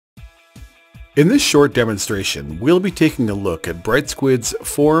In this short demonstration, we'll be taking a look at Brightsquid's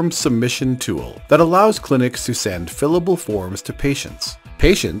form submission tool that allows clinics to send fillable forms to patients.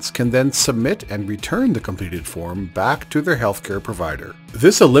 Patients can then submit and return the completed form back to their healthcare provider.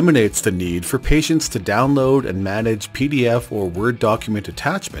 This eliminates the need for patients to download and manage PDF or Word document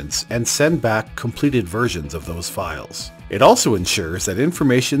attachments and send back completed versions of those files. It also ensures that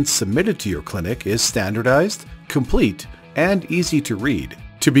information submitted to your clinic is standardized, complete, and easy to read.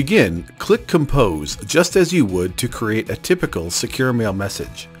 To begin, click Compose just as you would to create a typical secure mail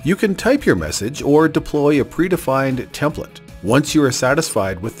message. You can type your message or deploy a predefined template. Once you are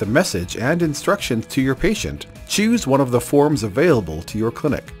satisfied with the message and instructions to your patient, choose one of the forms available to your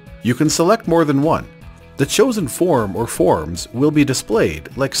clinic. You can select more than one. The chosen form or forms will be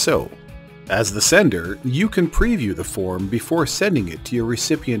displayed like so. As the sender, you can preview the form before sending it to your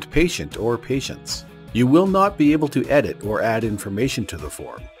recipient patient or patients. You will not be able to edit or add information to the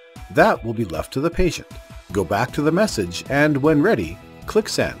form. That will be left to the patient. Go back to the message and when ready, click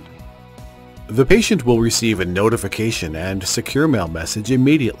Send. The patient will receive a notification and secure mail message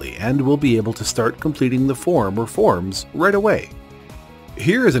immediately and will be able to start completing the form or forms right away.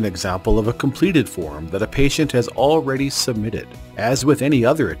 Here is an example of a completed form that a patient has already submitted. As with any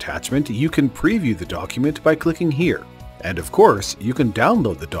other attachment, you can preview the document by clicking here. And of course, you can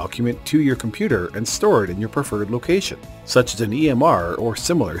download the document to your computer and store it in your preferred location, such as an EMR or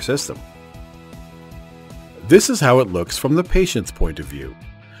similar system. This is how it looks from the patient's point of view.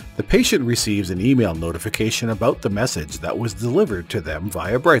 The patient receives an email notification about the message that was delivered to them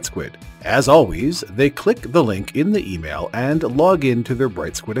via Brightsquid. As always, they click the link in the email and log in to their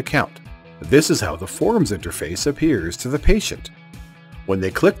Brightsquid account. This is how the forms interface appears to the patient. When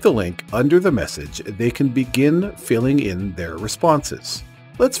they click the link under the message, they can begin filling in their responses.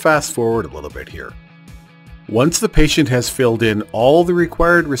 Let's fast forward a little bit here. Once the patient has filled in all the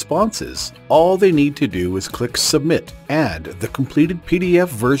required responses, all they need to do is click Submit, and the completed PDF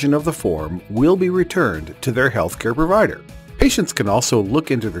version of the form will be returned to their healthcare provider. Patients can also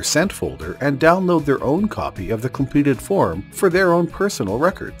look into their Sent folder and download their own copy of the completed form for their own personal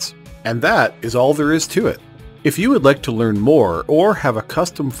records. And that is all there is to it. If you would like to learn more or have a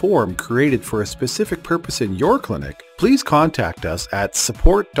custom form created for a specific purpose in your clinic, please contact us at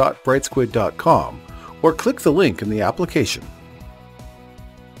support.brightsquid.com or click the link in the application.